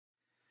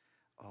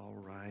All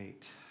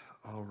right.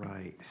 All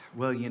right.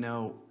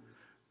 Well,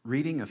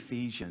 reading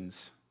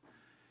Ephesians,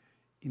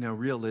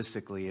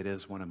 realistically, it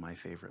is one of my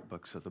favorite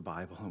books of the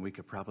Bible, and we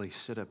could probably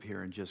sit up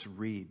here and just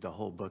read the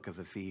whole book of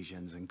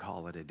Ephesians and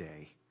call it a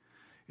day.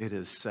 It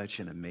is such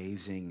an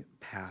amazing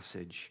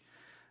passage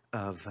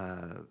of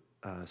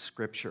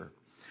Scripture.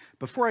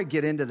 Before I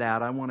get into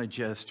that, I want to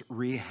just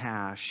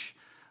rehash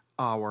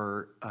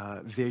our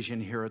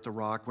vision here at The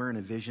Rock. We're in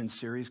a vision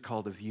series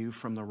called A View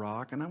from the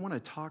Rock, and I want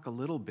to talk a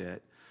little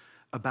bit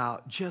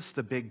about just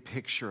the big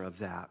picture of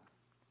that,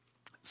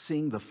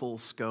 seeing the full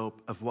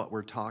scope of what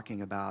we're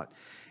talking about.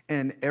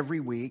 And every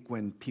week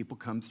when people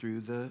come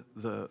through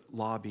the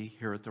lobby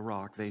here at The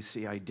Rock, they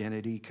see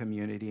identity,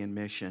 community, and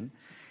mission.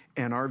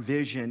 And our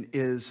vision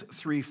is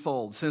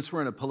threefold. Since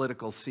we're in a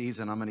political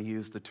season, I'm going to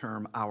use the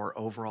term our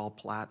overall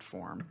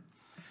platform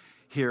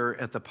here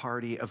at the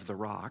Party of The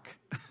Rock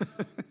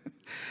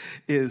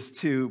is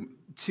to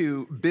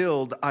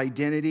build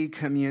identity,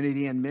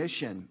 community, and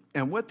mission.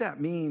 And what that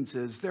means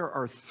is there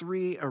are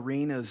three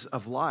arenas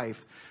of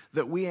life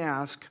that we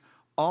ask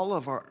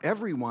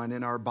everyone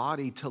in our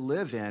body to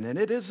live in. And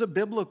it is a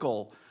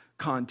biblical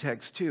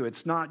context too.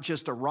 It's not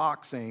just a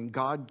rock thing.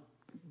 God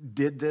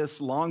did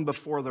this long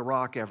before the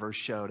rock ever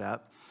showed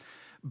up.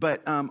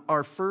 But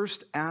our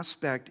first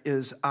aspect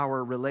is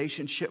our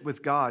relationship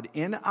with God.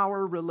 In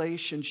our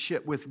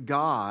relationship with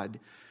God,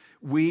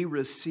 we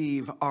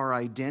receive our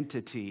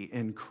identity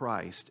in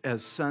Christ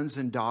as sons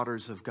and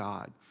daughters of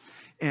God.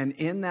 And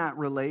in that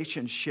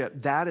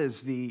relationship, that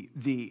is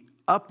the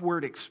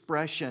upward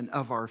expression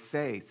of our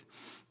faith.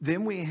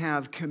 Then we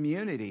have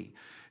community.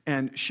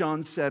 And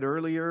Sean said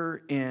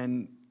earlier,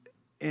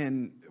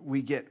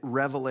 we get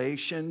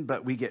revelation,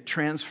 but we get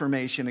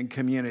transformation in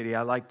community.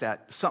 I like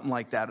that, something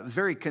like that. A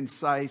very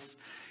concise,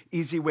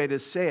 easy way to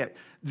say it.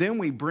 Then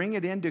we bring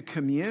it into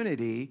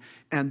community,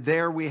 and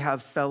there we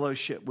have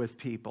fellowship with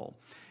people.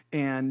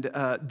 And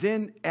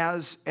then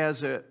as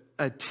a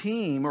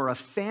team or a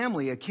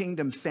family, a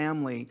kingdom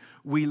family,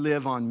 we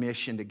live on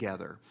mission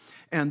together.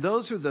 And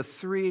those are the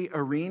three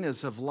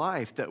arenas of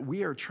life that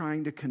we are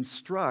trying to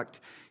construct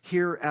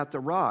here at The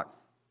Rock.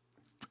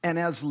 And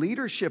as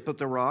leadership at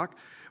The Rock,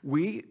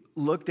 we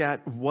looked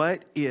at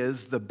what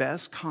is the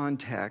best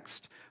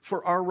context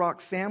for our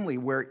Rock family,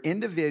 where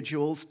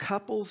individuals,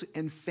 couples,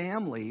 and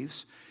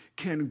families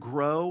can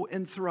grow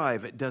and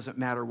thrive. It doesn't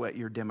matter what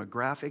your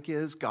demographic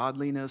is.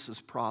 Godliness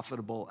is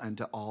profitable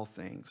unto all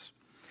things.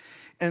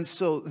 And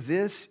so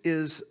this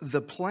is the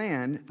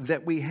plan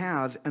that we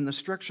have and the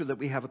structure that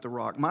we have at The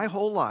Rock. My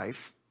whole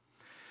life,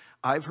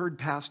 I've heard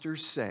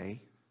pastors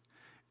say,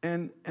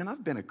 and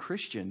I've been a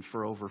Christian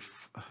for over,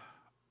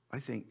 I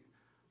think,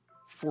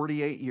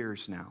 48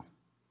 years now.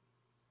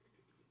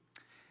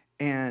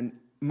 And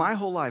my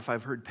whole life,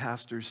 I've heard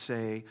pastors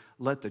say,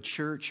 let the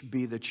church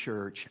be the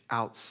church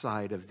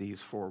outside of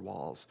these four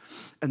walls.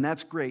 And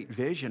that's great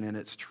vision, and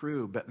it's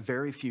true, but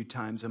very few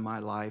times in my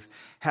life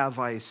have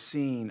I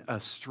seen a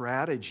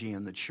strategy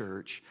in the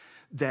church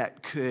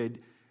that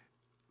could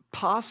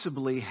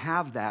possibly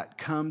have that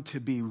come to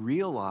be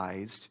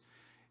realized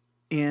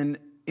in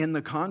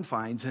the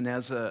confines. And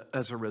as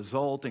a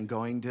result, and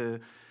going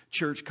to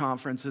church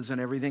conferences and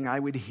everything, I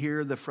would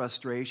hear the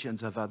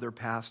frustrations of other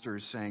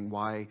pastors saying,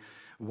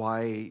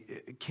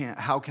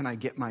 how can I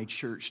get my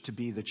church to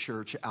be the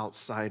church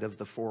outside of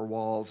the four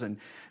walls? And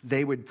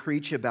they would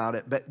preach about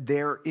it. But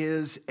there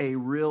is a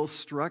real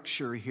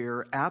structure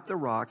here at The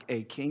Rock,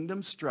 a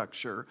kingdom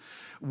structure,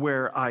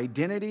 where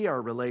identity,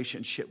 our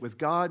relationship with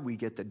God, we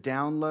get the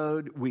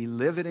download, we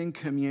live it in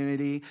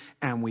community,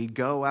 and we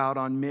go out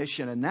on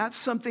mission. And that's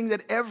something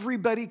that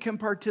everybody can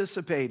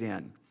participate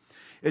in.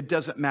 It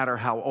doesn't matter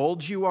how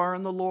old you are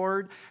in the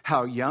Lord,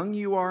 how young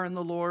you are in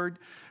the Lord.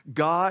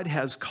 God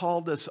has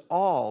called us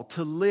all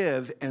to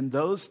live in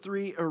those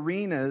three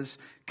arenas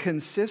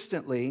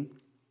consistently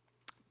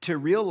to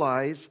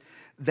realize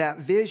that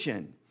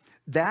vision.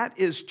 That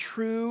is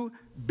true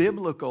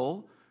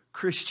biblical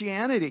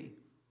Christianity.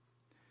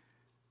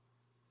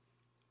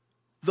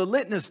 The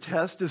litmus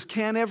test is,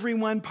 can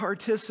everyone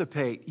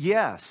participate?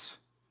 Yes.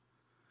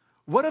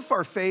 What if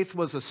our faith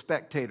was a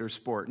spectator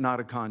sport, not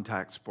a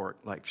contact sport,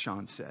 like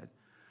Sean said?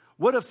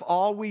 What if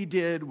all we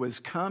did was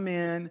come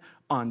in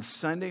on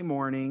Sunday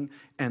morning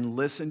and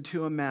listen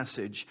to a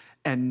message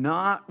and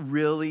not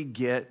really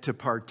get to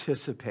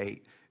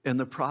participate in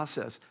the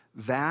process?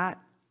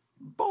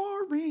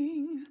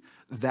 Boring.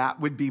 That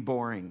would be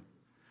boring,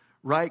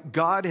 right?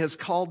 God has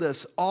called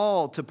us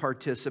all to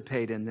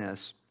participate in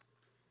this.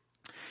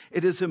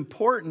 It is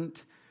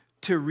important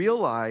to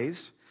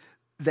realize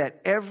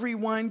that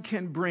everyone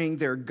can bring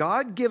their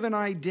God-given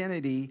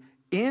identity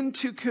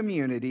into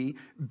community,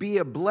 be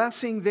a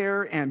blessing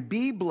there and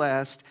be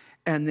blessed,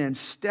 and then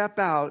step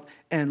out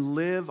and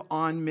live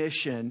on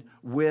mission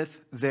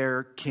with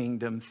their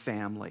kingdom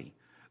family.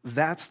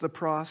 That's the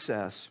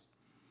process.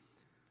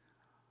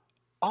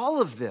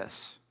 All of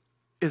this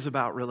is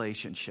about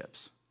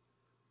relationships.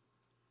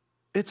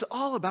 It's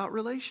all about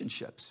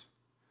relationships.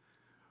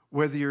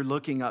 Whether you're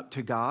looking up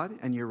to God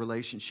and your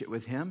relationship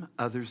with Him,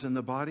 others in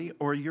the body,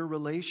 or your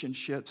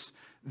relationships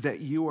that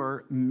you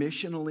are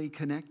missionally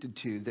connected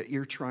to, that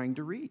you're trying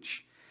to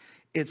reach.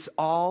 It's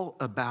all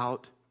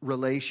about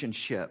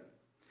relationship.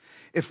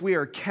 If we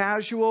are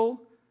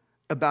casual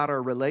about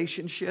our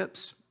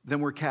relationships, then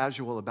we're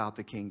casual about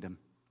the kingdom.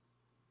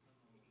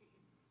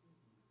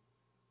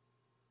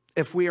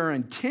 If we are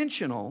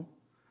intentional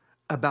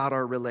about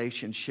our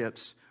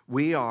relationships,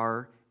 we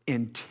are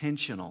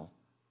intentional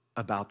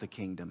about the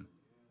kingdom.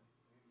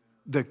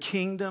 The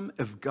kingdom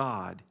of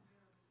God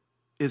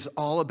is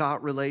all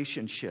about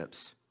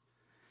relationships.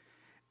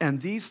 And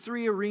these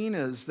three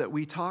arenas that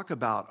we talk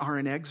about are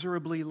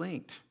inexorably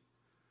linked.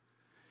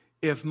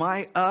 If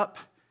my up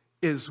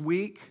is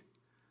weak,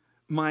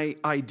 my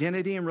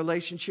identity and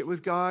relationship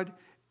with God,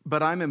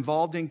 but I'm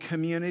involved in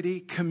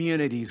community,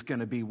 community is going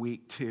to be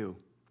weak too.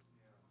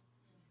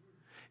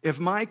 If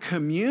my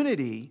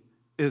community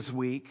is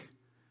weak,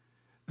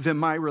 then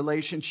my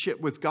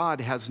relationship with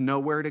God has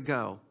nowhere to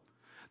go.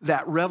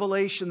 That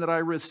revelation that I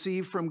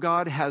receive from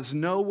God has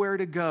nowhere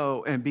to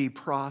go and be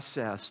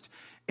processed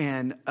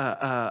and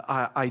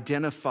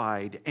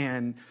identified,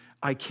 and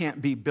I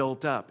can't be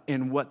built up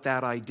in what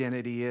that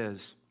identity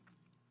is.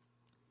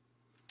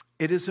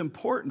 It is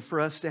important for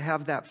us to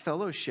have that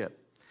fellowship.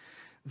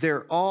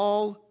 They're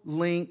all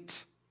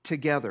linked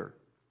together.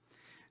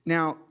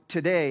 Now,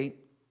 today,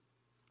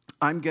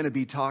 I'm going to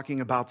be talking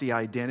about the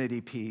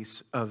identity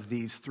piece of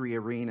these three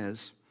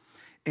arenas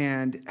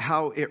and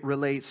how it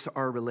relates to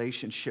our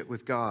relationship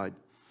with God.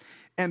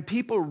 And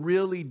people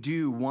really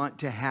do want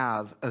to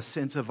have a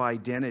sense of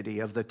identity.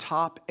 Of the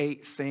top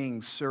 8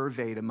 things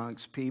surveyed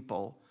amongst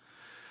people,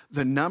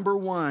 the number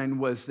one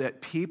was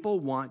that people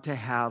want to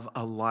have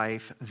a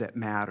life that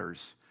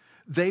matters.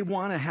 They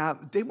want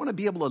to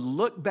be able to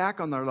look back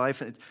on their life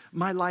and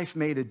my life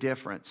made a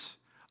difference.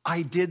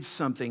 I did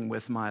something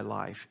with my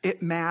life.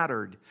 It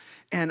mattered.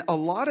 And a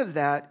lot of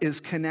that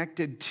is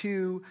connected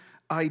to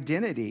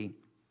identity.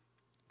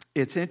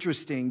 It's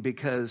interesting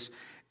because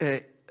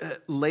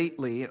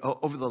lately,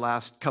 over the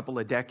last couple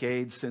of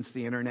decades since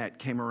the internet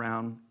came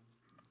around,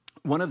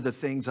 one of the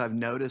things I've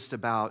noticed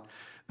about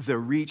the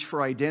reach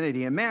for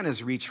identity, and man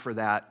has reached for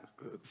that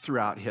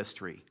throughout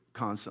history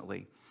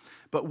constantly.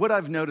 But what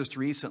I've noticed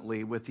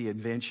recently with the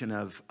invention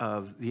of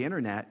the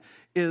internet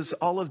is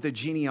all of the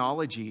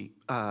genealogy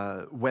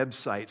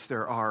websites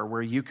there are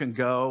where you can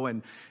go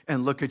and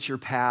look at your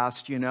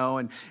past,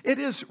 and it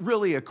is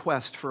really a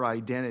quest for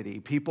identity.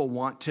 People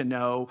want to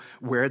know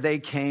where they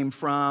came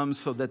from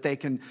so that they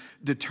can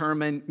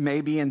determine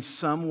maybe in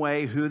some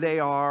way who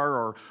they are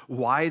or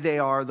why they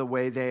are the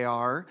way they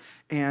are.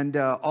 And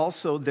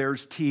also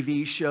there's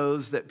TV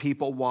shows that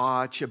people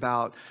watch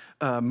about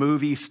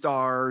movie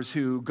stars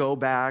who go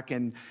back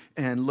and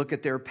look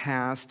at their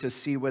past to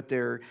see what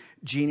their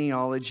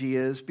genealogy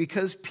is,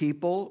 because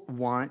people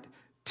want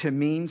to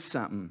mean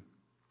something.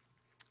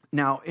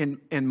 Now,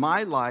 in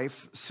my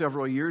life,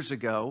 several years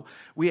ago,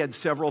 we had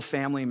several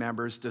family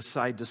members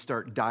decide to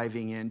start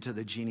diving into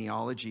the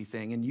genealogy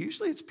thing. And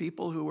usually it's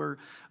people who are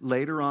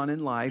later on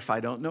in life. I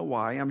don't know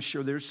why. I'm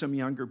sure there's some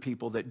younger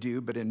people that do.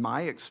 But in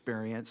my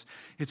experience,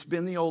 it's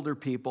been the older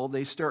people.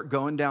 They start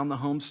going down the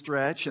home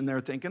stretch and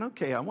they're thinking,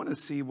 okay, I want to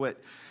see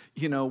what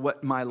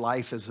my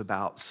life is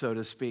about, so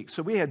to speak.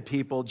 So we had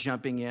people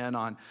jumping in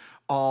on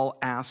all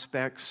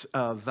aspects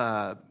of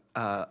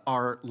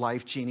our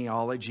life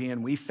genealogy,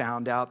 and we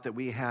found out that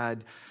we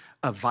had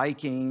a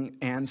Viking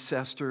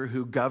ancestor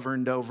who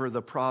governed over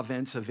the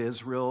province of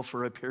Israel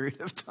for a period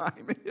of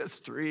time in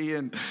history,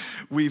 and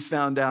we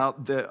found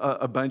out that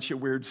a bunch of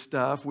weird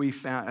stuff. We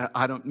found,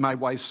 my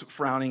wife's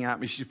frowning at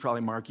me. She's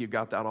probably, Mark, you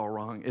got that all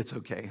wrong. It's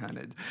okay,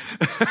 hunted.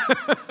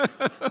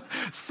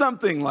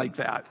 Something like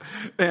that.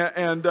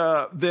 And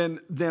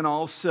then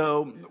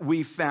also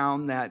we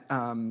found that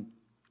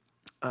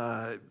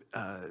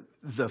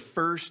the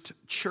first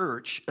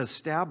church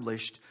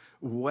established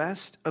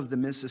west of the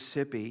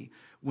Mississippi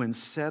when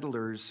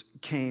settlers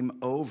came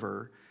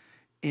over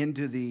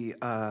into the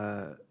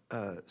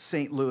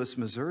St. Louis,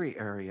 Missouri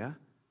area,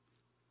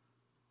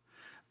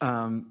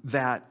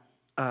 that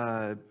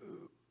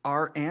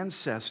our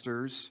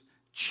ancestors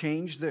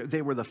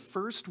they were the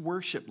first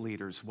worship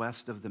leaders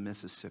west of the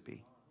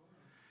Mississippi.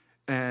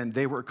 And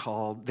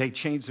they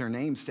changed their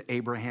names to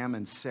Abraham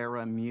and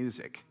Sarah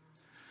Music.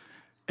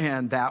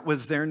 And that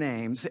was their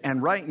names.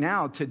 And right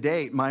now, to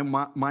date, my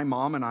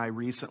mom and I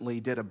recently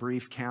did a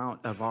brief count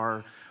of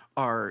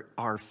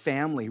our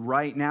family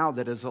right now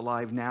that is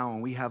alive now,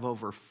 and we have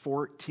over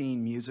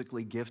 14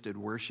 musically gifted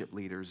worship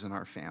leaders in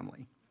our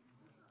family.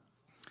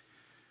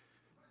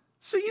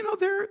 So,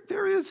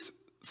 there is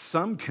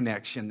some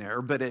connection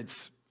there, but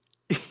it's,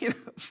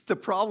 the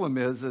problem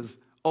is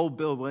old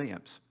Bill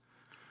Williams.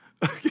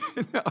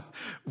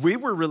 We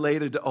were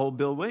related to old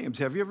Bill Williams.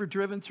 Have you ever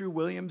driven through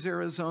Williams,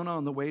 Arizona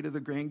on the way to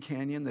the Grand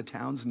Canyon? The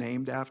town's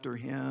named after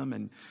him.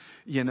 And,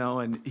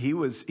 and he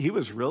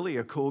was really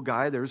a cool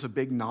guy. There's a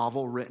big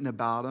novel written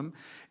about him.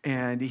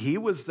 And he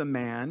was the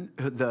man,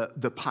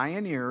 the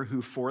pioneer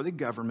who, for the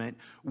government,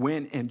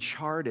 went and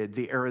charted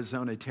the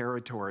Arizona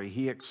territory.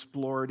 He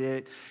explored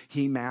it,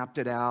 he mapped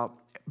it out,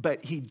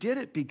 but he did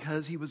it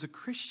because he was a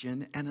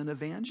Christian and an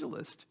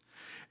evangelist.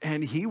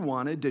 And he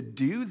wanted to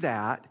do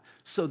that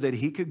so that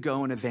he could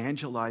go and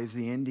evangelize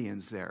the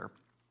Indians there.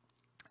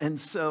 And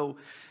so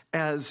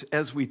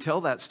as we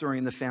tell that story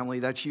in the family,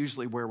 that's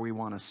usually where we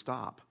want to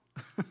stop.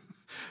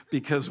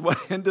 Because what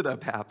ended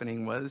up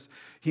happening was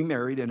he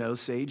married an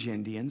Osage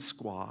Indian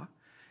squaw,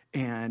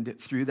 and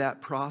through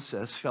that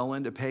process fell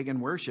into pagan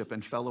worship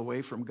and fell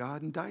away from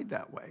God and died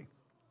that way.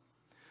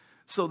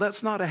 So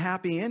that's not a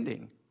happy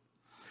ending.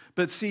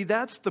 But see,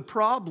 that's the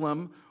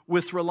problem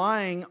with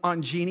relying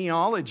on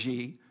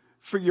genealogy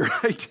for your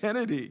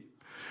identity.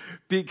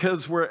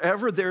 Because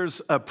wherever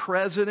there's a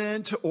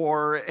president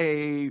or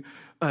a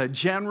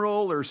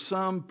general or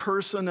some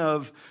person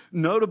of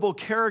notable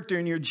character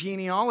in your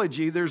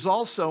genealogy, there's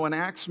also an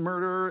axe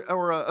murderer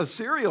or a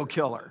serial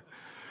killer.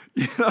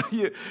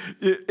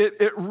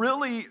 It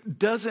really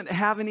doesn't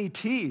have any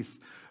teeth.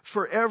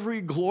 For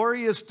every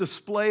glorious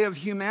display of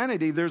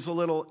humanity, there's a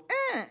little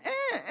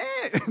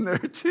in there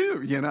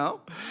too,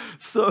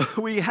 So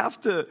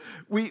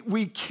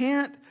we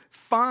can't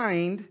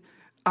find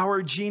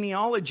our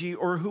genealogy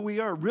or who we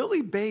are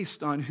really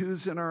based on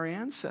who's in our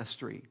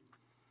ancestry.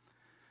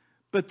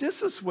 But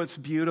this is what's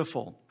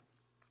beautiful.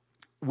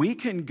 We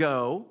can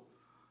go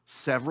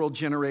several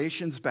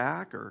generations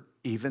back or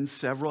even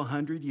several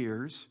hundred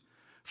years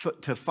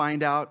to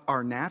find out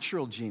our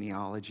natural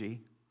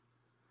genealogy.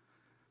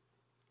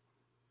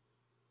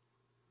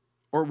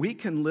 Or we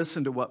can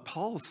listen to what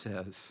Paul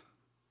says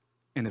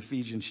in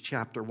Ephesians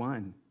chapter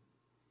 1.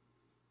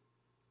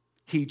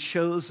 He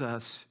chose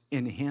us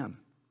in him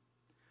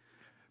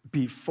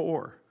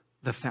before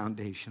the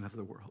foundation of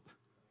the world.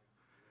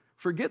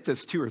 Forget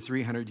this 200 or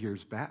 300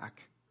 years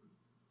back.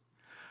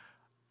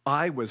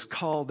 I was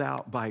called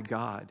out by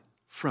God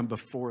from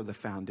before the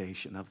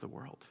foundation of the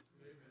world.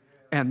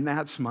 And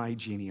that's my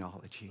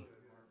genealogy.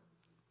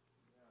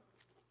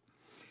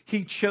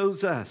 He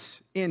chose us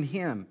in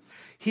him.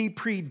 He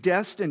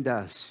predestined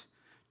us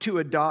to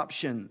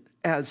adoption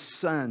as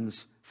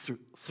sons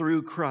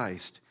through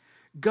Christ.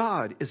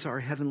 God is our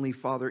heavenly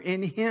Father.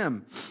 In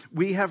him,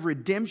 we have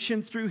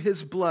redemption through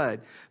his blood,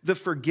 the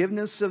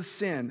forgiveness of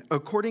sin,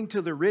 according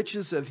to the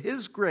riches of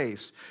his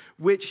grace,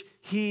 which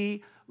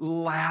he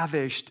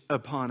lavished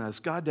upon us.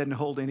 God doesn't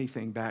hold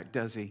anything back,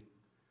 does he?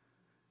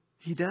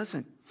 He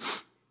doesn't.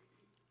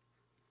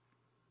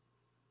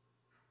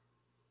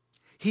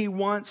 He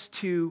wants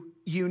to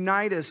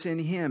unite us in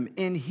him.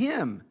 In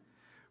him,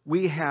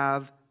 we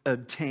have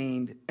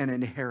obtained an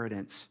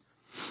inheritance.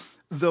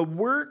 The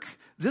work,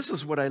 this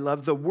is what I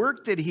love, the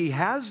work that he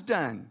has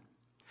done,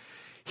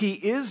 he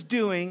is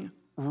doing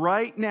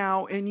right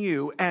now in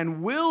you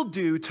and will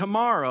do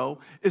tomorrow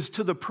is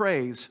to the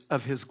praise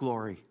of his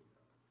glory.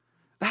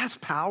 That's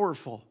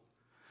powerful.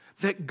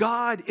 That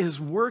God is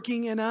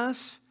working in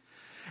us,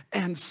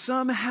 and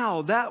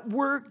somehow that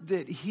work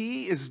that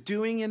he is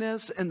doing in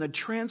us and the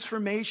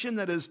transformation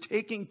that is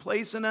taking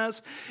place in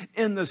us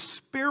in the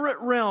spirit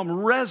realm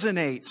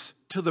resonates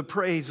to the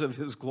praise of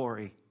his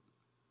glory.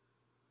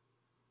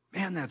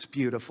 Man, that's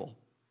beautiful.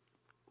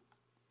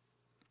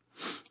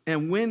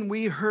 And when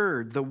we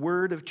heard the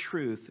word of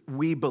truth,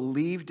 we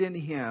believed in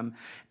him,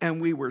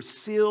 and we were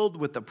sealed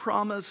with the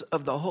promise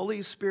of the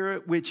Holy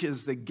Spirit, which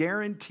is the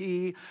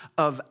guarantee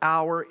of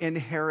our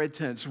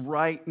inheritance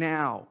right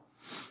now.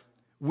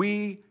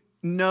 We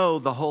know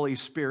the Holy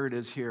Spirit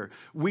is here.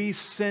 We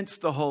sense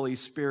the Holy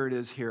Spirit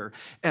is here.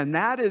 And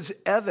that is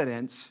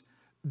evidence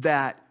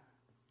that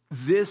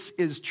this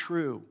is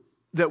true,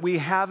 that we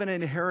have an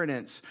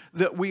inheritance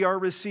that we are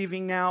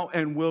receiving now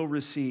and will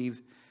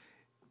receive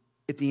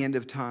at the end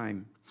of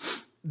time.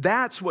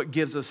 That's what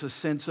gives us a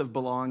sense of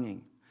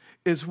belonging,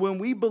 is when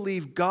we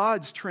believe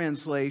God's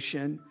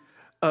translation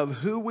of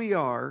who we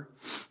are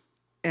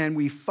and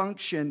we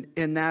function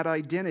in that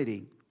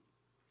identity.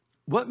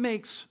 What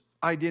makes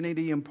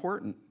identity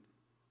important?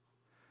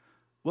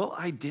 Well,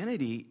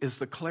 identity is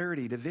the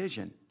clarity to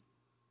vision.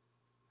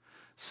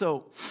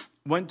 So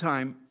one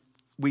time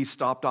we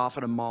stopped off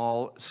at a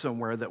mall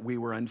somewhere that we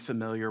were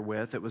unfamiliar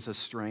with. It was a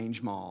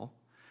strange mall,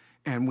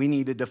 and we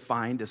needed to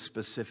find a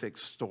specific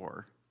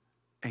store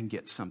and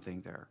get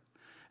something there.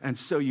 And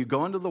so you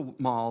go into the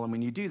mall, and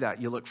when you do that,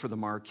 you look for the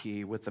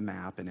marquee with the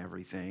map and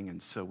everything.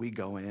 And so we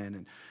go in,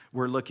 and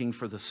we're looking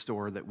for the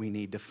store that we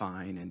need to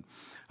find. And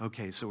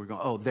okay, so we're going,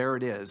 oh, there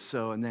it is.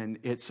 So, and then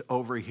it's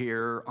over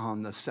here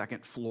on the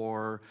second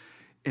floor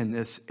in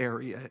this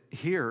area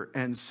here.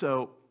 And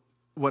so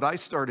what I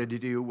started to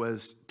do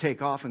was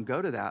take off and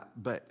go to that,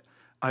 but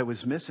I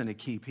was missing a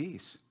key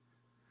piece.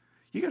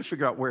 You got to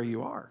figure out where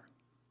you are.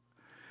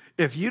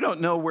 If you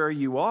don't know where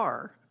you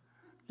are,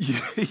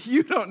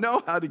 you don't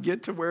know how to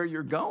get to where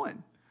you're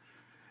going.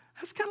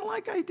 That's kind of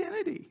like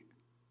identity.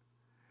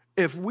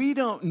 If we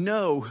don't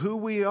know who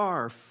we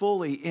are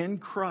fully in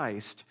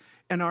Christ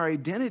and our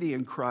identity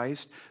in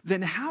Christ,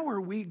 then how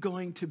are we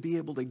going to be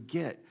able to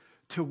get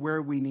to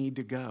where we need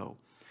to go?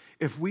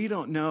 If we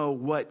don't know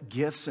what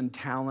gifts and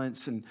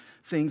talents and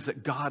things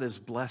that God has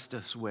blessed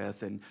us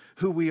with and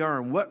who we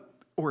are and what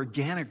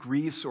organic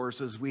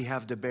resources we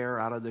have to bear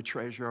out of the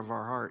treasure of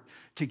our heart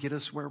to get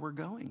us where we're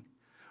going.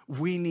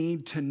 We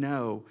need to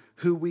know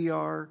who we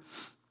are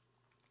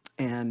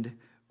and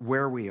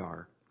where we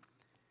are.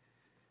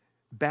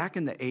 Back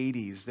in the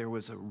 80s, there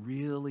was a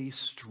really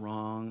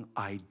strong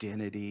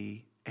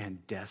identity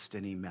and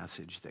destiny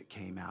message that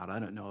came out. I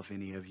don't know if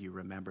any of you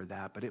remember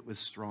that, but it was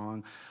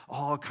strong.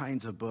 All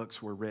kinds of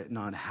books were written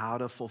on how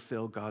to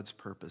fulfill God's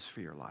purpose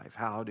for your life,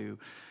 how to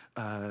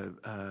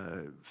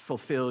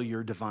fulfill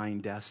your divine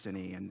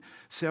destiny. And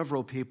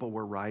several people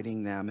were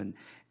writing them,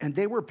 and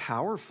they were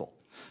powerful.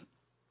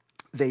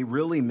 They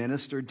really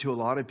ministered to a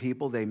lot of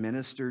people. They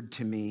ministered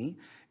to me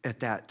at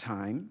that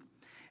time.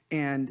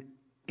 And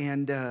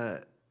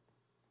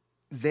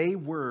they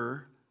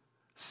were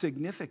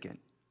significant.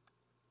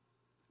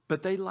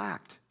 But they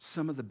lacked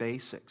some of the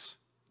basics,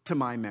 to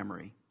my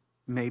memory.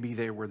 Maybe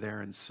they were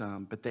there in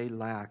some, but they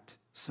lacked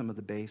some of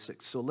the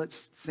basics. So let's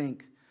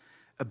think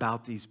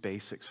about these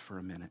basics for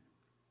a minute.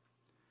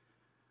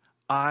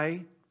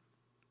 I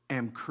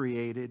am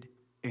created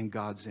in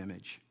God's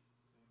image.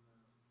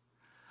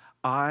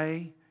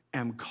 I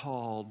am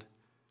called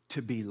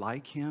to be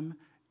like him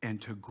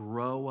and to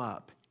grow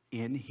up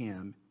in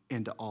him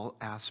into all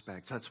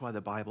aspects. That's why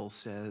the Bible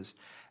says,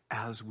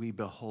 as we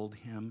behold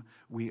him,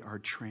 we are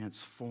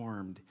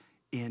transformed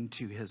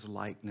into his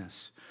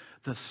likeness.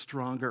 The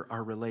stronger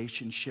our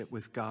relationship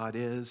with God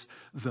is,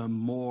 the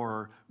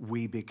more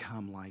we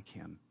become like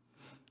him.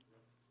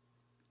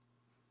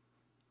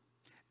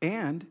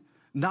 And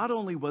not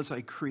only was I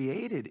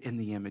created in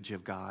the image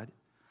of God,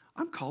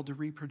 I'm called to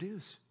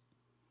reproduce.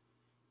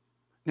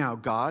 Now,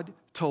 God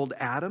told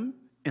Adam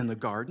in the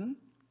garden,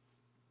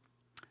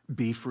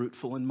 be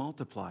fruitful and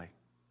multiply.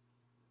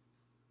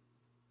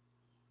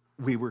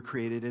 We were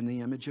created in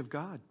the image of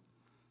God.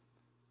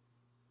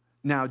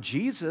 Now,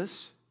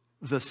 Jesus,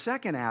 the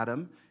second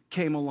Adam,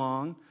 came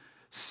along,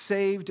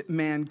 saved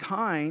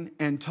mankind,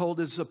 and told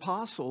his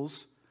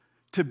apostles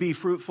to be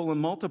fruitful and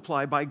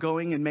multiply by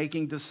going and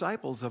making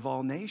disciples of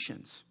all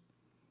nations.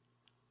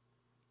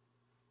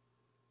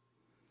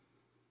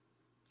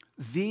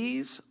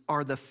 These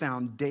are the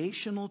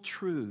foundational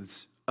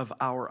truths of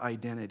our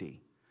identity.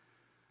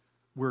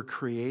 We're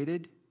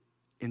created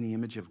in the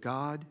image of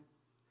God,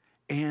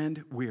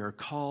 and we are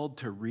called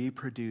to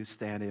reproduce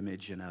that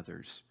image in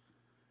others,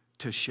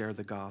 to share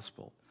the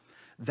gospel.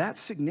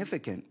 That's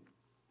significant.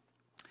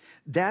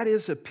 That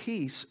is a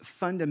piece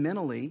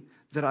fundamentally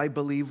that I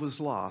believe was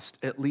lost,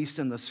 at least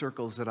in the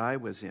circles that I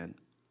was in.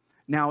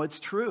 Now, it's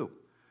true.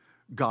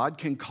 God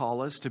can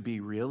call us to be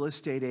real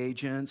estate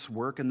agents,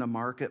 work in the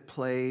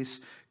marketplace,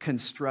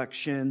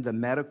 construction, the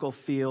medical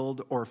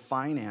field, or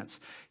finance.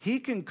 He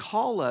can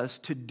call us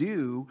to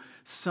do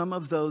some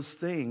of those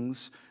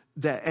things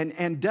that,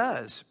 and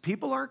does.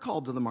 People are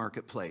called to the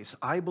marketplace.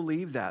 I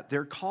believe that.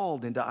 They're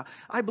called into,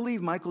 I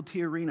believe Michael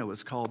Tiarino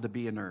was called to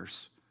be a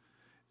nurse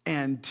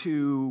and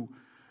to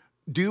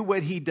do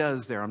what he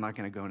does there. I'm not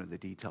going to go into the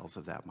details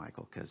of that,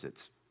 Michael, because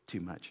it's too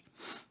much.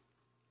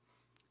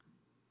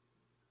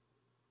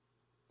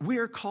 We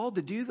are called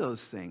to do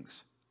those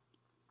things.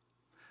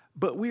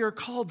 But we are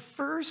called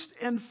first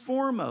and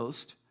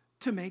foremost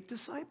to make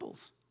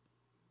disciples.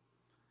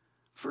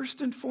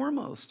 First and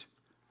foremost.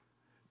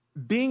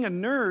 Being a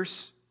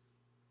nurse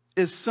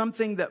is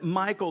something that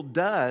Michael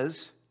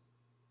does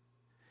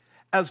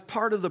as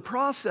part of the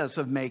process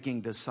of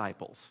making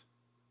disciples.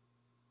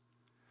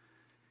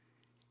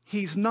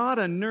 He's not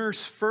a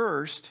nurse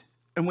first,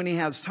 and when he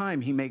has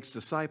time, he makes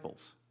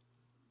disciples.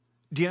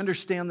 Do you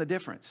understand the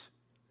difference?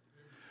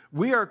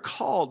 We are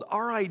called,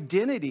 our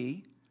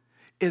identity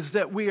is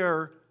that we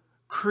are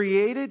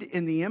created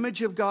in the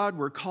image of God.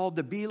 We're called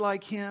to be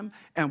like him,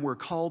 and we're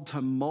called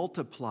to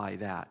multiply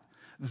that.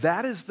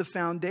 That is the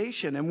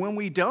foundation. And when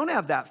we don't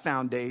have that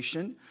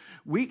foundation,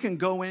 we can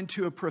go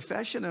into a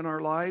profession in our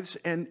lives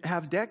and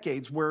have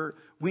decades where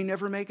we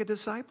never make a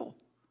disciple.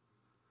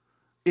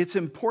 It's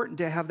important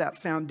to have that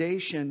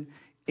foundation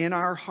in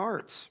our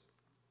hearts.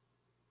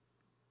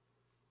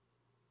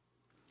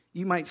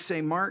 You might say,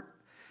 Mark,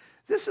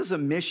 this is a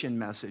mission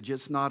message.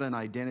 It's not an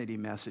identity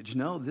message.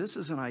 No, this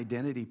is an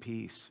identity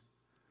piece.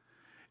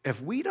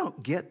 If we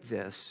don't get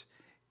this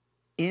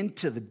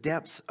into the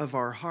depths of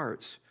our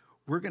hearts,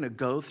 we're going to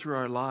go through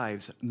our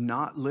lives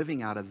not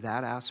living out of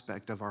that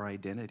aspect of our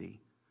identity.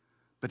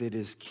 But it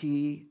is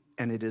key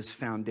and it is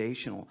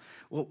foundational.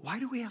 Well, why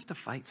do we have to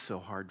fight so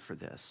hard for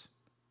this?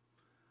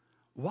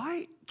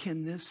 Why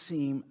can this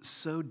seem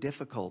so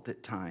difficult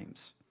at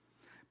times?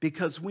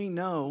 Because we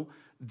know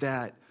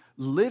that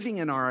living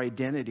in our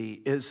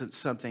identity isn't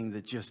something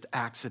that just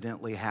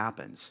accidentally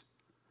happens.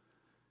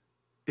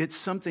 It's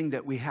something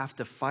that we have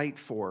to fight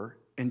for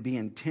and be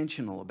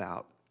intentional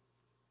about.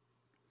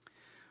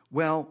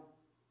 Well,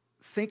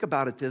 think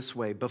about it this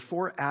way.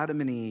 Before Adam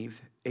and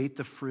Eve ate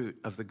the fruit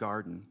of the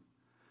garden,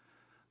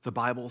 The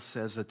Bible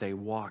says that they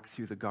walked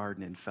through the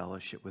garden in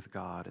fellowship with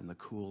God in the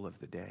cool of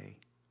the day.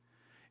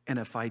 And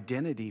if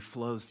identity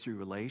flows through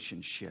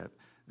relationship,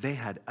 they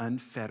had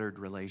unfettered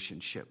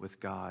relationship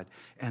with God,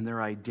 and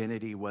their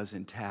identity was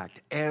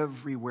intact.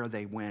 Everywhere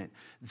they went,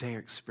 they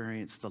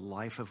experienced the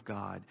life of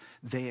God.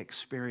 They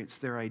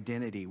experienced their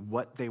identity,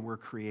 what they were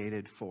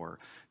created for,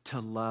 to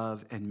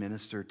love and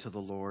minister to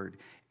the Lord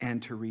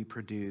and to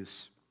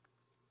reproduce.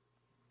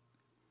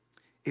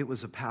 It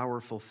was a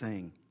powerful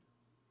thing.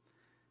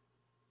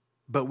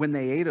 But when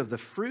they ate of the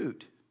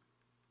fruit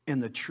in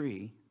the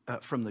tree,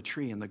 from the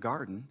tree in the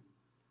garden,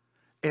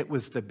 it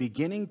was the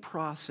beginning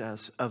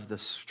process of the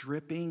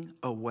stripping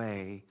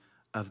away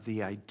of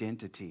the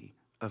identity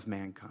of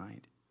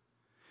mankind.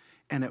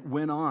 And it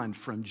went on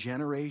from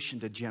generation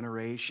to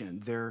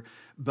generation.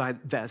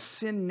 But that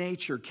sin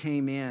nature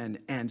came in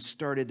and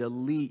started to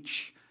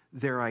leach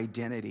their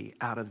identity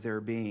out of their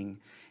being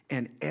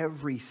and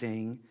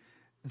everything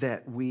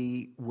that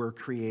we were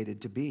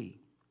created to be.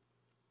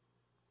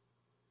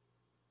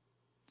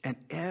 And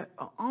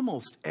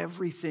almost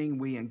everything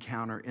we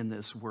encounter in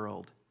this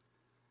world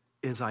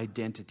is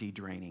identity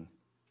draining.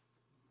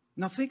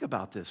 Now think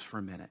about this for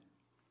a minute.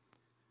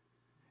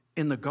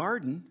 In the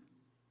garden,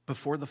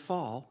 before the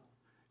fall,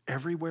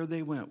 everywhere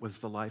they went was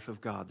the life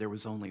of God. There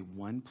was only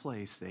one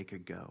place they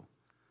could go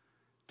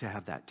to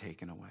have that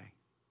taken away.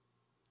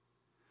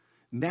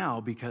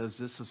 Now, because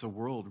this is a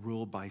world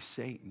ruled by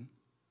Satan,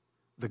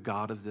 the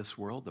god of this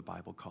world, the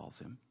Bible calls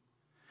him,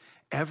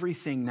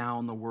 everything now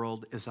in the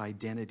world is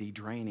identity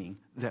draining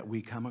that we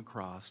come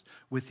across,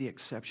 with the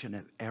exception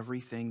of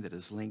everything that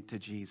is linked to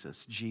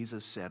Jesus.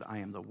 Jesus said, I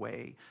am the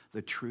way,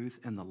 the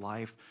truth, and the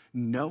life.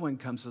 No one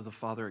comes to the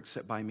Father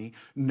except by me.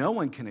 No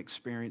one can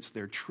experience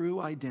their true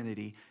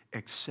identity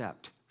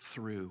except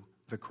through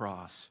the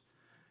cross.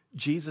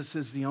 Jesus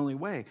is the only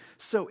way.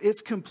 So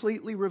it's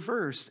completely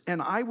reversed.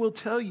 And I will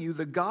tell you,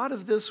 the God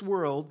of this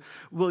world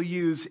will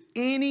use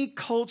any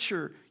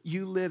culture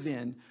you live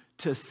in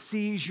to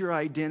seize your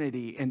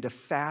identity and to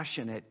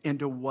fashion it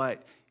into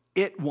what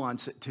it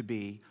wants it to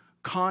be,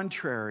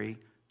 contrary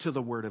to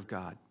the Word of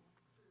God.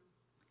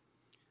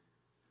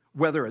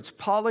 Whether it's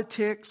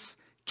politics,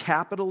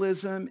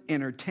 capitalism,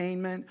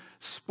 entertainment,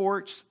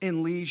 sports,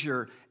 and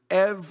leisure,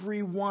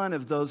 every one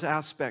of those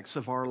aspects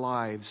of our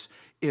lives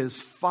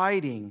is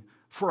fighting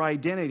for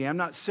identity. I'm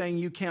not saying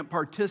you can't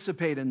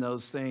participate in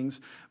those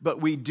things, but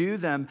we do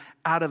them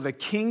out of a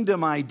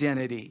kingdom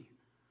identity,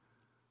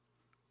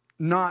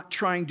 not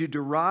trying to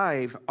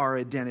derive our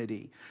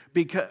identity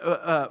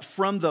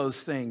from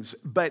those things.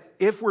 But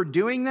if we're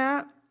doing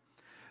that,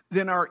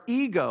 then our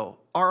ego,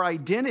 our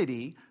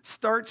identity,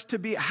 starts to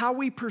be how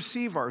we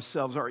perceive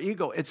ourselves, our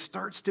ego. It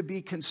starts to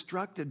be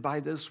constructed by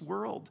this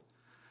world,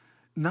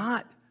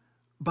 not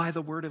by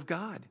the Word of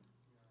God.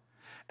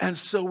 And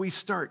so we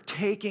start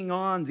taking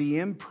on the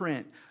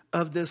imprint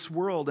of this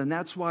world. And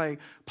that's why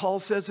Paul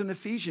says in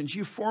Ephesians,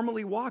 you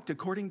formerly walked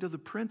according to the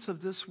prince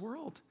of this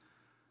world,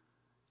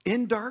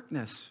 in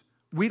darkness.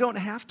 We don't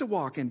have to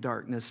walk in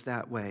darkness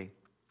that way.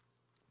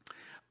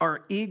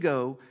 Our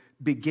ego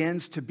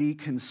begins to be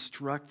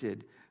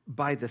constructed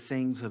by the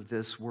things of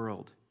this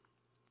world.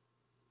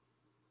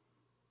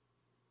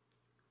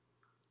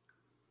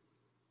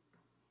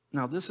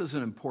 Now, this is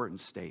an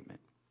important statement.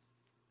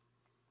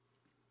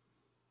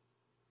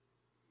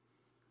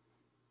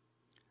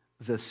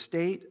 The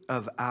state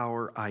of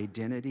our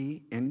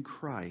identity in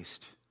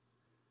Christ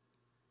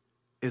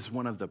is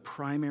one of the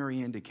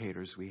primary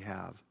indicators we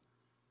have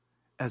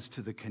as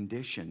to the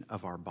condition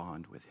of our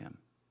bond with Him.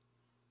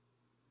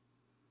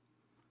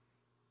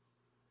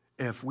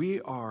 If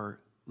we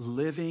are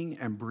living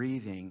and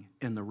breathing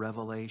in the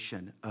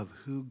revelation of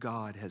who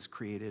God has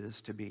created us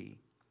to be,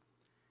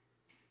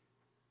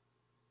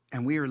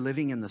 and we are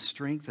living in the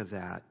strength of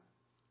that,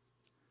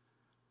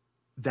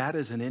 that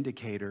is an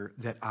indicator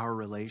that our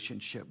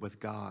relationship with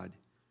God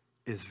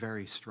is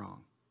very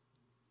strong.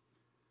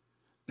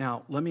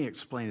 Now, let me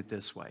explain it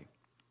this way.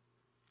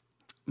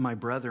 My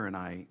brother and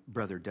I,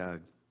 Brother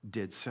Doug,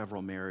 did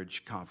several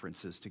marriage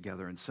conferences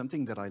together, and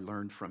something that I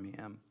learned from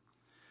him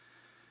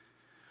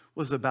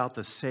was about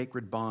the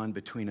sacred bond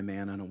between a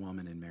man and a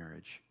woman in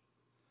marriage.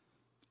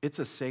 It's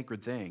a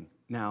sacred thing.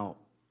 Now,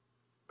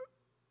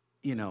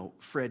 you know,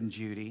 Fred and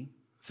Judy,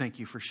 thank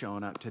you for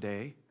showing up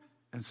today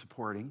and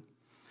supporting.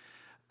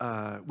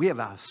 We have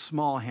a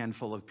small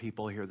handful of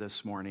people here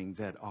this morning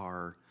that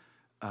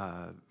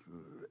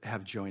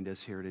have joined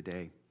us here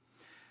today.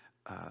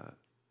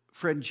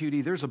 Fred and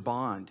Judy, there's a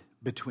bond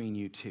between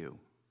you two.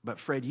 But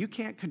Fred, you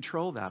can't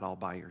control that all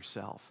by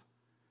yourself.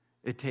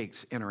 It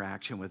takes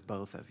interaction with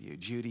both of you.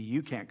 Judy,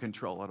 you can't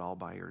control it all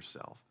by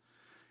yourself.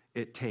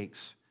 It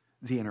takes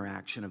the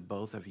interaction of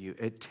both of you.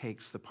 It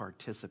takes the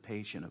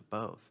participation of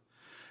both.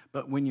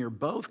 But when you're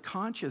both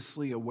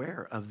consciously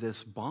aware of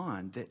this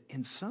bond that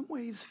in some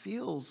ways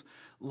feels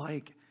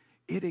like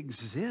it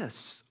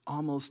exists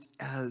almost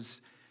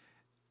as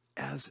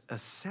a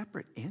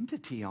separate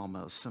entity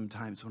almost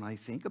sometimes when I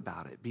think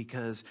about it,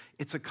 because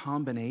it's a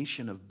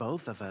combination of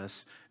both of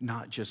us,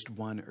 not just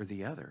one or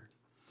the other.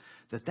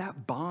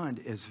 that bond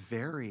is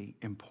very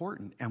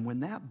important. And when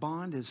that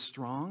bond is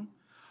strong,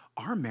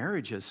 our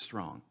marriage is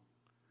strong.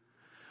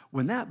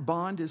 When that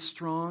bond is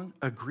strong,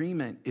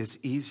 agreement is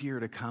easier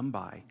to come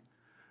by.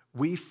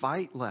 We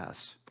fight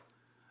less.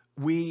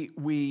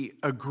 We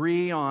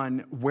agree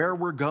on where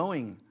we're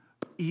going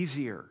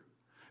easier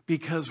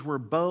because we're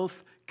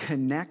both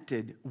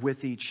connected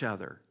with each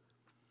other.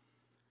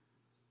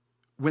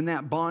 When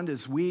that bond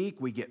is weak,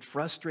 we get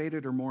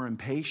frustrated or more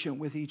impatient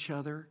with each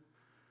other.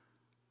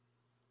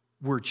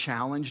 We're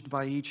challenged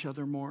by each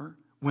other more.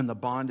 When the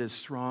bond is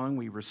strong,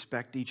 we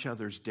respect each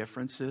other's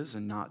differences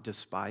and not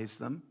despise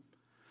them.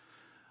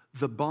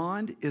 The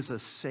bond is a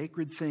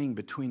sacred thing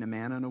between a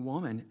man and a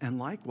woman. And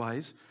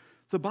likewise,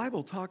 the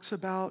Bible talks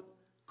about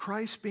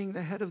Christ being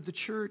the head of the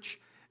church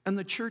and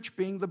the church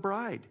being the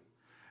bride.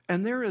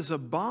 And there is a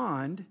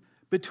bond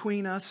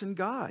between us and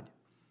God.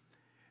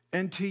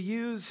 And to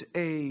use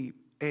a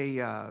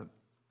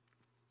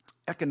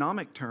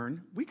economic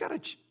term, we got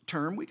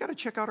to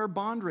check out our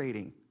bond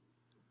rating.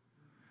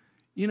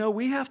 You know,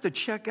 we have to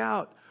check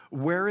out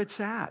where it's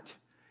at.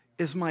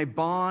 Is my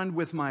bond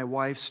with my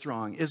wife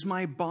strong? Is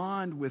my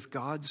bond with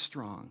God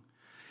strong?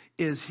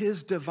 Is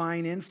his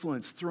divine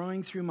influence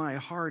throwing through my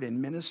heart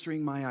and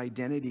ministering my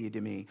identity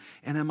to me?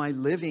 And am I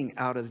living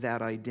out of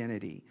that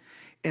identity?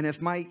 And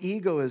if my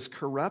ego is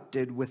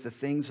corrupted with the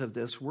things of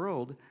this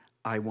world,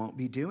 I won't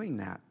be doing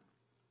that.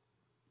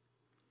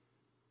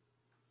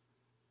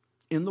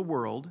 In the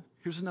world,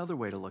 here's another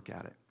way to look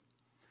at it.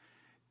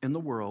 In the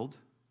world,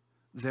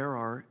 there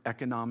are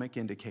economic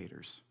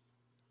indicators.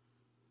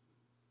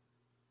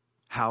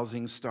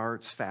 Housing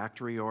starts,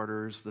 factory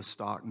orders, the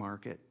stock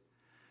market.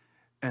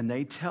 And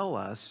they tell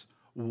us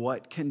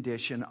what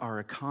condition our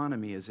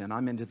economy is in.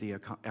 I'm into the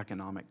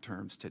economic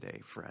terms today,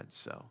 Fred.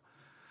 So,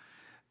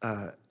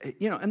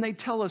 and they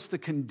tell us the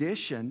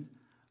condition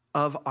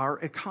of our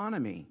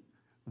economy,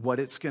 what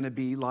it's going to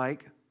be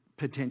like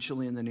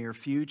potentially in the near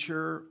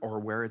future or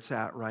where it's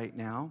at right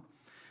now.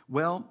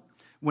 Well,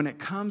 when it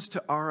comes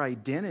to our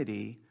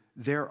identity,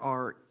 there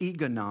are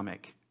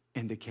egonomic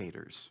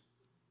indicators.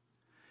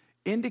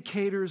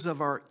 Indicators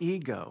of our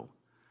ego,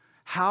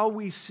 how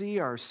we see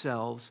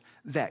ourselves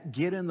that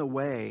get in the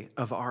way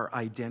of our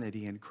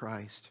identity in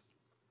Christ.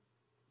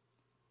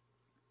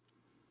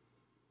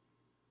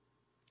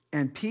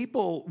 And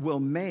people will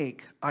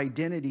make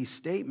identity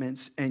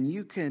statements, and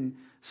you can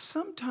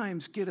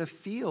sometimes get a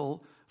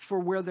feel for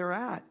where they're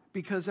at,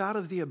 because out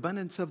of the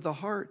abundance of the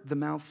heart, the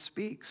mouth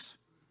speaks.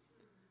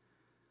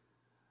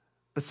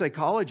 A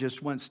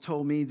psychologist once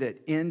told me that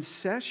in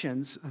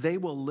sessions, they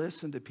will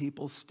listen to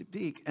people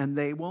speak and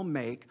they will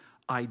make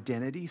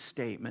identity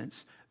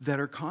statements that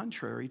are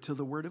contrary to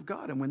the Word of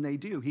God. And when they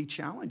do, he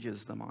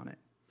challenges them on it.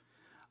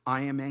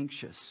 I am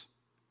anxious.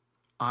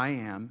 I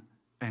am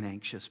an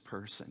anxious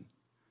person.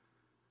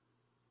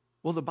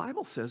 Well, the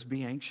Bible says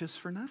be anxious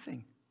for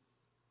nothing.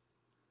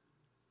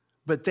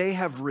 But they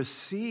have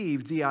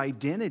received the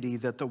identity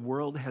that the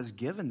world has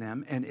given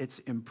them, and it's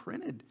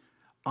imprinted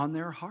on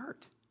their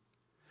heart.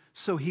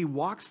 So he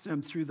walks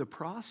them through the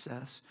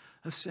process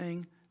of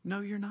saying, no,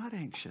 you're not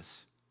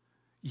anxious.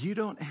 You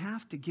don't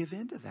have to give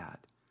into that.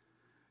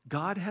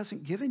 God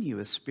hasn't given you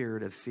a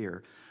spirit of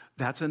fear.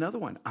 That's another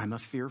one. I'm a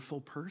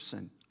fearful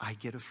person. I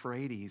get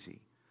afraid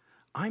easy.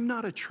 I'm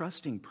not a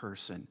trusting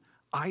person.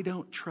 I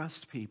don't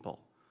trust people.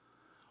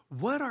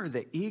 What are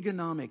the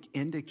economic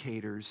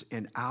indicators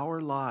in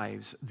our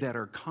lives that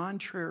are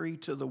contrary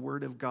to the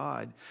Word of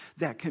God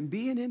that can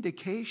be an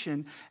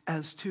indication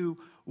as to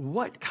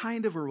what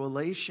kind of a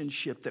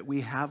relationship that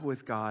we have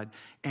with God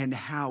and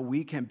how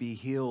we can be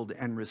healed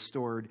and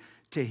restored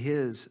to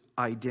His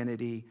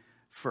identity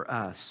for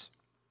us?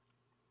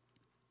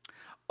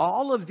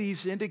 All of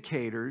these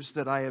indicators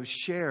that I have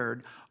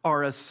shared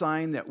are a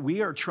sign that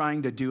we are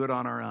trying to do it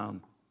on our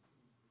own.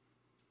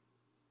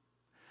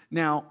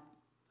 Now,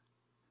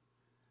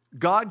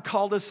 God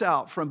called us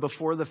out from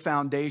before the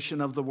foundation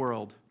of the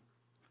world.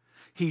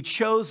 He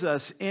chose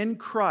us in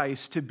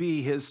Christ to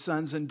be His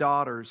sons and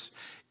daughters,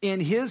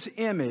 in His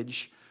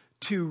image,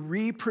 to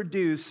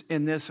reproduce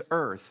in this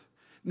earth.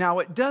 Now,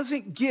 it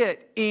doesn't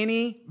get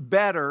any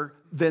better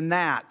than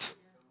that.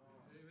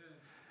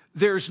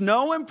 There's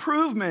no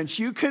improvements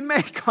you can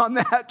make on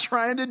that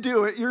trying to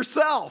do it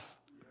yourself.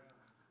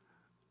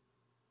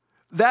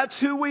 That's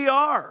who we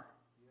are.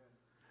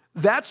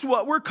 That's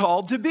what we're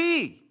called to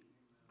be.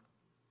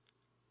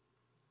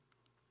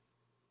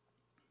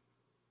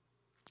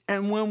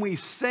 And when we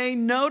say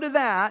no to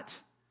that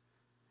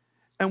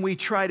and we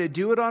try to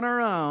do it on our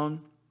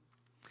own,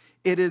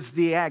 it is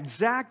the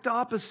exact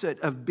opposite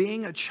of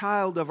being a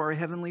child of our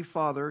Heavenly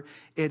Father.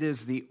 It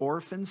is the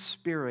orphan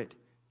spirit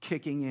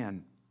kicking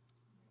in.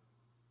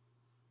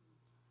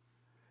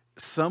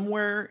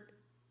 Somewhere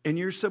in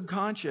your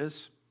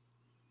subconscious,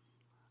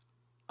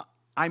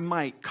 I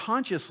might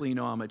consciously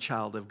know I'm a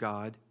child of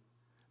God,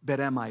 but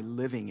am I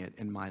living it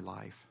in my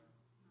life?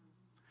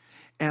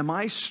 Am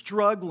I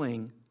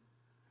struggling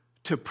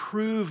to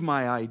prove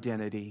my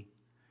identity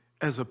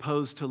as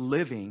opposed to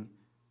living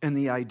in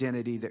the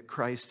identity that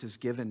Christ has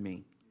given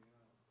me?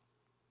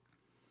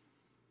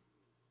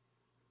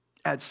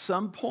 at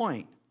some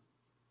point,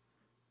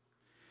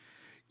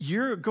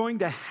 you're going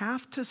to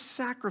have to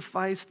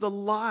sacrifice the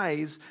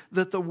lies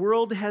that the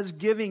world has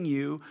given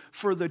you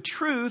for the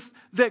truth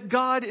that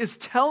God is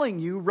telling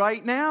you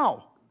right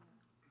now.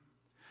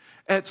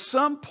 At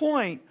some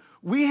point,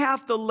 we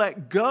have to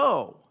let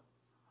go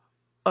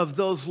of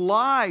those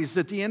lies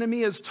that the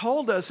enemy has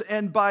told us,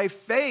 and by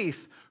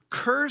faith,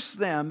 curse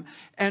them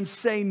and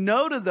say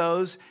no to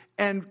those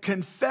and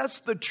confess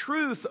the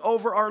truth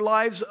over our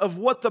lives of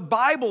what the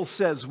Bible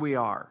says we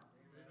are.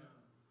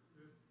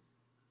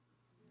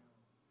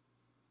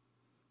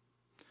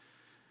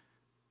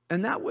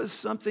 And that was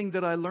something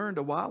that I learned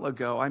a while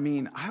ago. I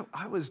mean,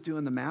 I was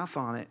doing the math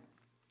on it.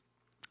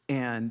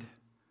 And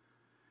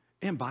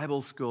in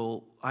Bible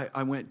school,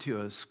 I went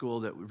to a school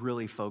that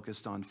really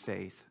focused on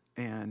faith.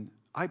 And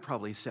I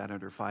probably sat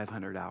under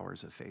 500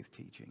 hours of faith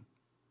teaching.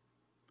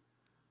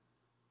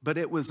 But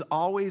it was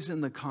always in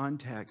the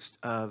context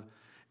of,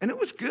 and it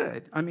was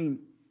good. I mean,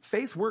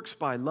 faith works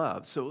by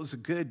love. So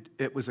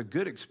it was a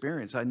good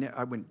experience. I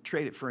wouldn't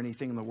trade it for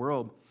anything in the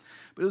world.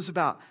 But it was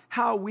about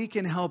how we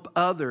can help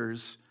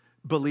others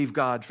believe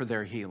God for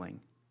their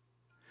healing.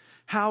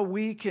 How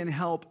we can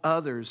help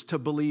others to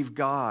believe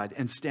God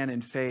and stand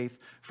in faith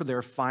for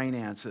their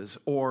finances,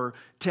 or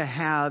to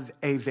have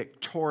a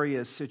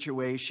victorious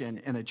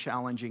situation in a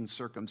challenging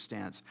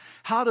circumstance.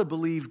 How to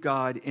believe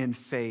God in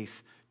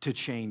faith to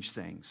change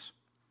things.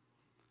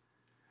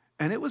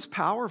 And it was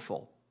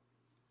powerful.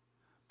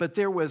 But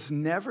there was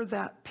never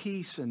that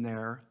piece in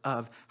there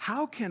of,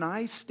 how can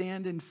I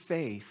stand in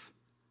faith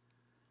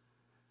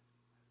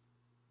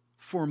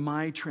for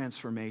my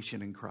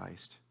transformation in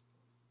Christ?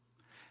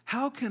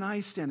 How can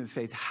I stand in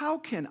faith? How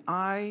can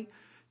I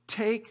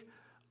take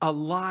a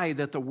lie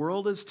that the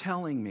world is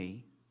telling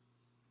me,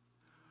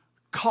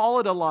 call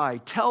it a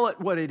lie, tell it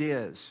what it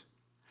is,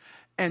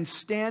 and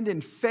stand in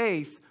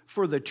faith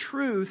for the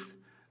truth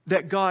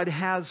that God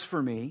has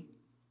for me?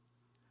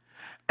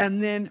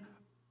 And then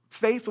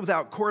faith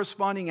without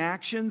corresponding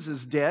actions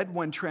is dead,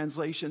 one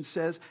translation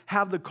says.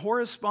 Have the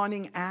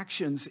corresponding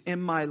actions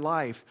in my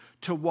life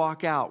to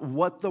walk out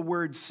what the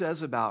word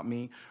says about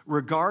me,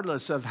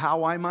 regardless of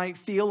how I might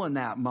feel in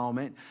that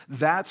moment.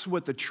 That's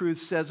what the truth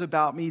says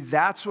about me.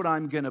 That's what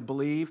I'm going to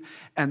believe.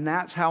 And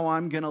that's how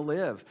I'm going to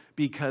live,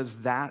 because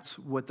that's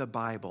what the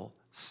Bible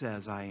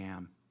says I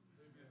am.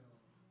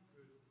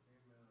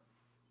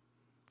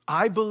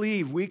 I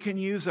believe we can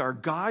use our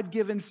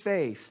God-given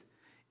faith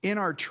in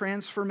our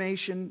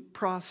transformation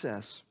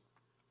process.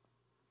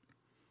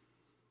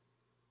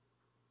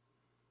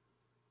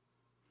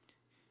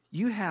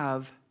 You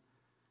have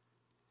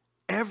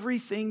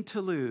everything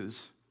to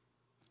lose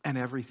and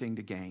everything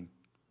to gain.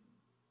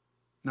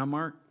 Now,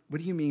 Mark,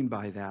 what do you mean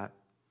by that?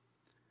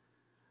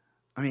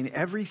 I mean,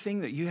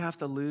 everything that you have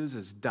to lose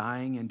is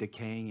dying and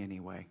decaying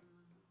anyway.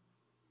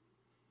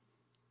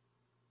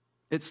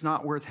 It's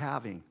not worth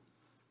having.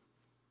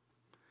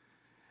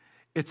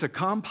 It's a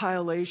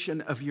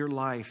compilation of your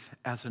life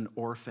as an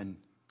orphan,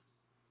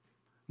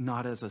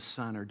 not as a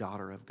son or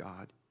daughter of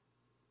God.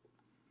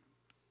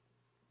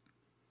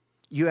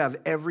 You have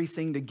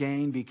everything to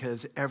gain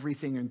because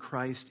everything in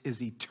Christ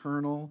is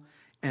eternal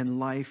and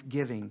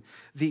life-giving.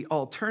 The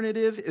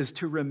alternative is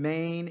to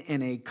remain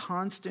in a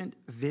constant,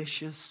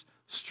 vicious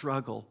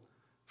struggle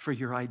for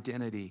your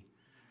identity,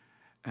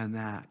 and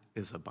that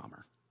is a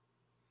bummer.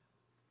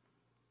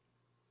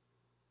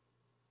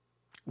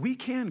 We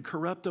can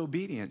corrupt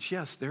obedience.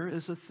 Yes, there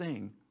is a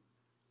thing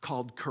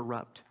called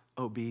corrupt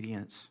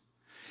obedience.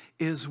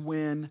 Is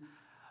when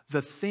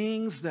the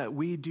things that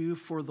we do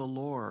for the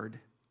Lord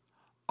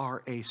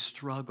are a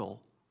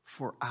struggle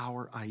for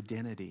our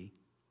identity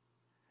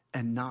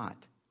and not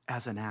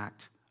as an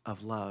act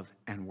of love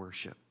and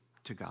worship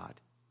to God.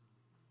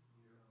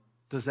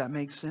 Does that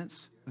make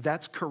sense?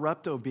 That's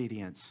corrupt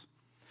obedience.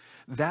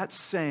 That's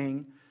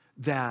saying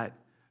that,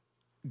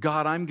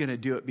 God, I'm going to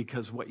do it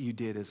because what you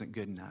did isn't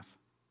good enough.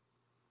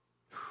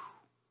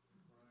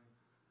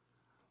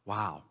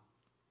 Wow.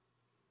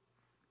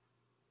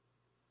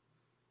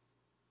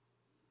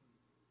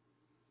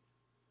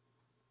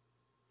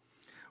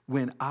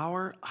 When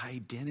our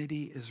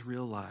identity is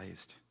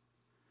realized,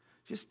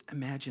 just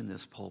imagine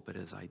this pulpit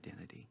as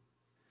identity.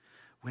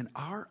 When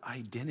our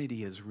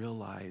identity is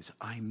realized,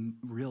 I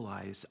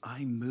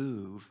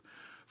move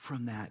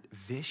from that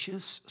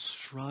vicious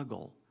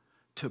struggle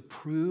to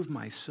prove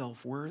my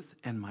self-worth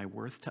and my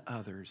worth to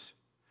others.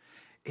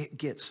 It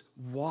gets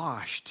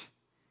washed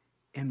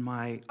in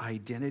my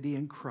identity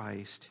in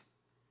Christ,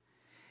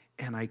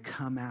 and I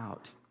come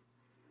out,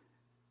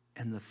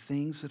 and the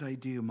things that I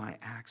do, my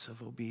acts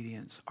of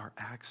obedience, are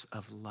acts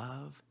of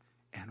love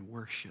and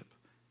worship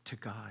to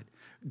God.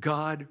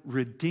 God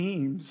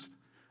redeems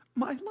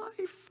my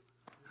life.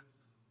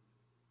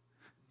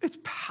 It's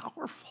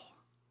powerful.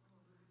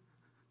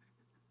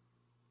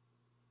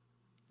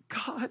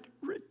 God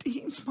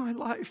redeems my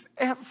life.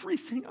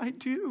 Everything I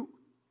do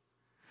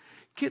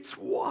gets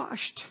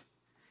washed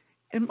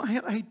in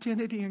my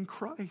identity in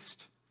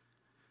Christ.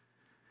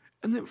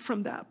 And then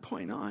from that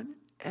point on,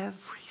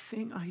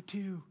 everything I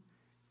do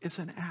is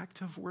an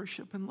act of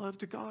worship and love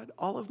to God.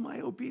 All of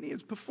my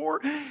obedience.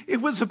 Before,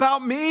 it was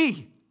about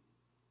me.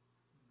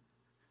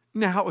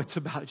 Now it's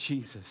about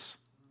Jesus.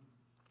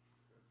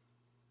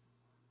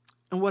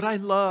 And what I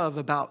love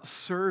about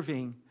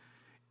serving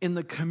in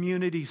the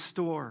community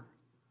store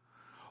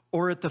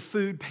or at the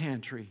food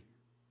pantry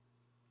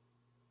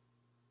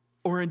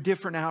or in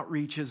different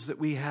outreaches that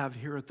we have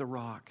here at The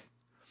Rock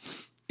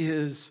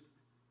is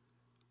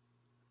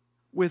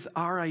with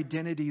our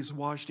identities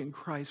washed in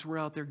Christ, we're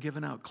out there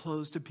giving out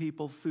clothes to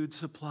people, food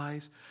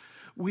supplies.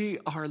 We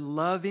are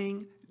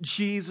loving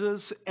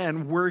Jesus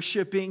and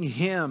worshiping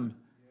Him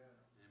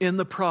in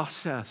the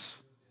process.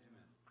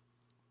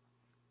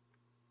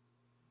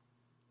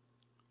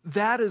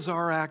 That is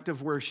our act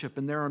of worship,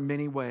 and there are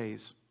many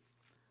ways.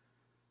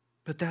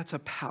 But that's a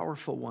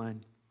powerful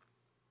one.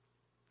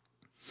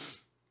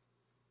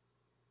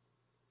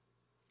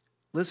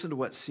 Listen to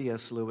what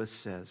C.S. Lewis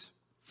says.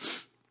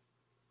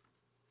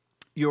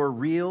 Your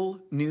real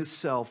new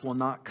self will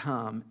not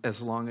come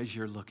as long as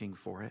you're looking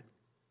for it.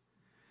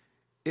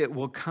 It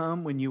will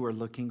come when you are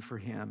looking for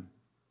Him.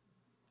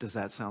 Does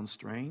that sound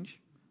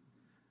strange?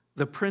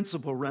 The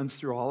principle runs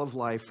through all of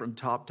life from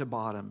top to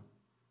bottom.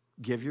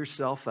 Give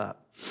yourself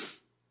up,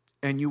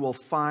 and you will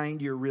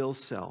find your real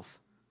self.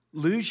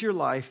 Lose your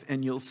life,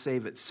 and you'll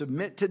save it.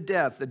 Submit to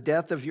death, the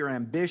death of your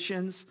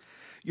ambitions,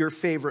 your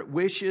favorite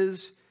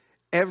wishes,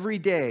 every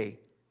day,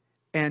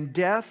 and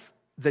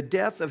the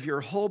death of your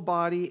whole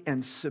body,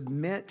 and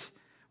submit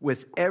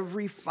with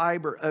every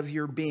fiber of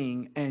your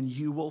being, and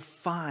you will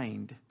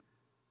find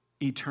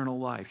eternal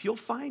life. You'll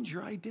find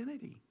your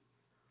identity.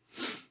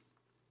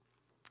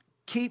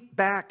 Keep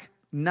back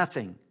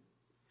nothing.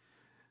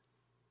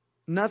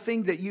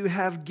 Nothing that you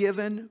have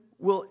given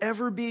will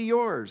ever be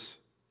yours.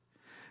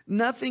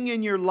 Nothing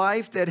in your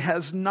life that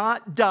has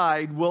not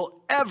died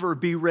will ever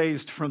be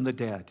raised from the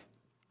dead.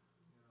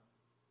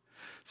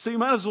 So you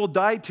might as well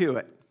die to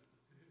it.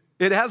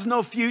 It has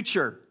no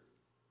future.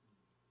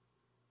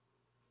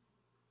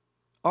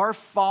 Our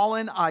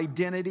fallen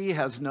identity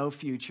has no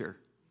future.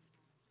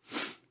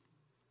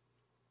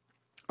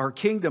 Our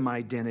kingdom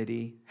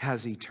identity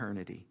has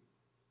eternity.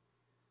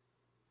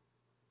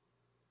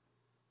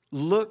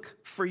 Look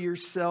for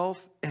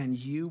yourself, and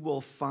you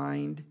will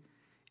find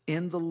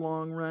in the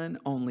long run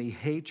only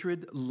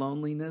hatred,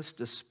 loneliness,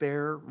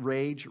 despair,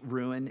 rage,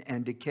 ruin,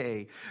 and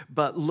decay.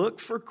 But look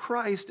for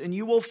Christ, and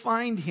you will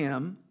find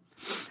Him,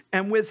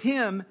 and with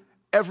Him,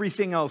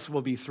 everything else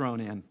will be thrown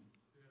in.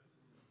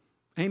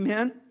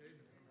 Amen?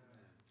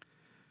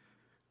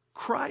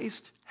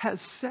 Christ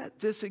has set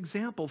this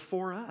example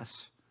for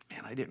us.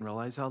 Man, I didn't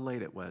realize how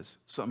late it was,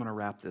 so I'm going to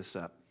wrap this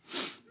up.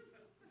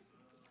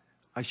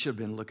 I should have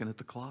been looking at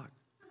the clock.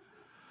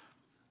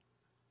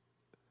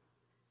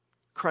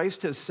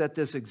 Christ has set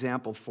this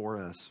example for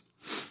us.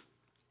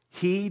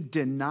 He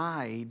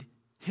denied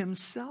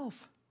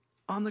Himself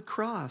on the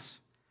cross,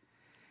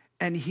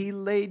 and He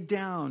laid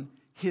down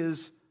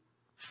His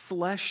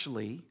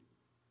fleshly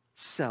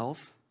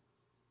self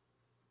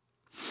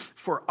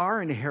for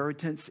our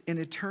inheritance in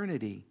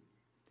eternity.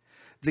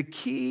 The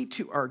key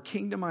to our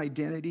kingdom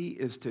identity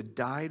is to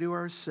die to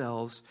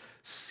ourselves,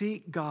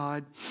 seek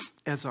God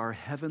as our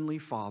heavenly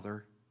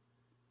Father,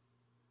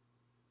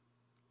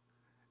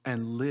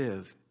 and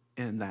live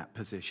in that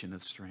position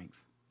of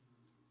strength.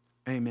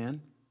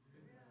 Amen?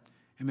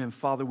 Amen.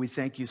 Father, we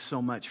thank You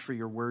so much for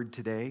Your word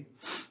today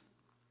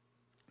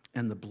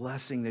and the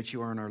blessing that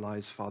You are in our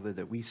lives, Father,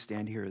 that we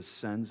stand here as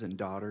sons and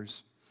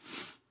daughters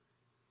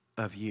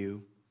of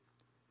You.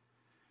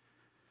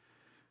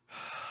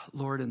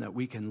 Lord, and that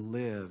we can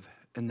live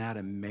in that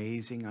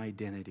amazing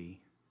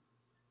identity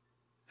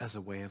as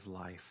a way of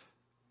life.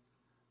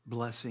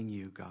 Blessing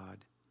You, God.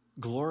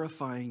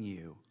 Glorifying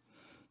You.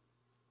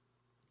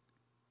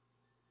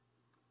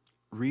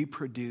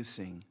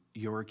 Reproducing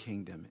Your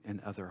kingdom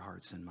in other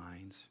hearts and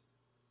minds.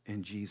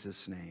 In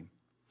Jesus' name,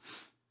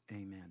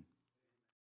 amen.